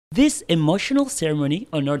This emotional ceremony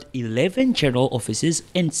honored 11 general officers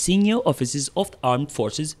and senior officers of the armed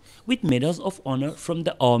forces with medals of honor from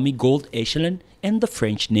the Army Gold Echelon and the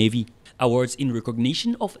French Navy, awards in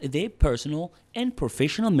recognition of their personal and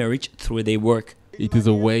professional merit through their work. It is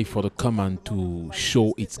a way for the command to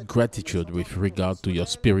show its gratitude with regard to your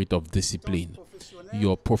spirit of discipline,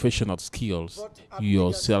 your professional skills,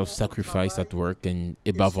 your self-sacrifice at work, and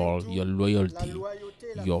above all, your loyalty,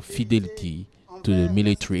 your fidelity to the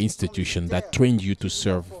military institution that trained you to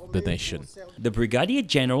serve the nation. The Brigadier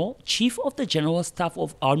General, Chief of the General Staff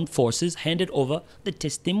of Armed Forces, handed over the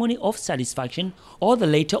testimony of satisfaction or the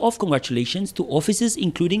letter of congratulations to officers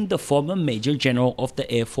including the former Major General of the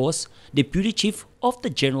Air Force, Deputy Chief of the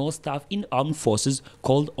General Staff in Armed Forces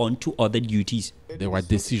called on to other duties. There are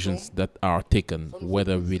decisions that are taken,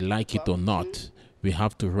 whether we like it or not. We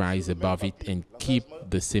have to rise above it and keep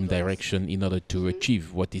the same direction in order to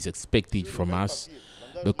achieve what is expected from us,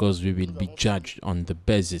 because we will be judged on the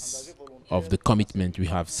basis of the commitment we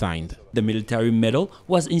have signed. The military medal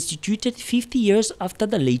was instituted 50 years after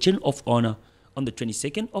the Legion of Honor on the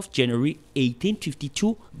 22nd of January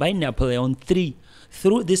 1852 by Napoleon III.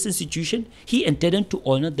 Through this institution, he intended to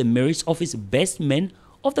honor the merits of his best men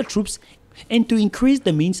of the troops and to increase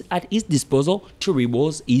the means at his disposal to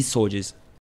reward his soldiers.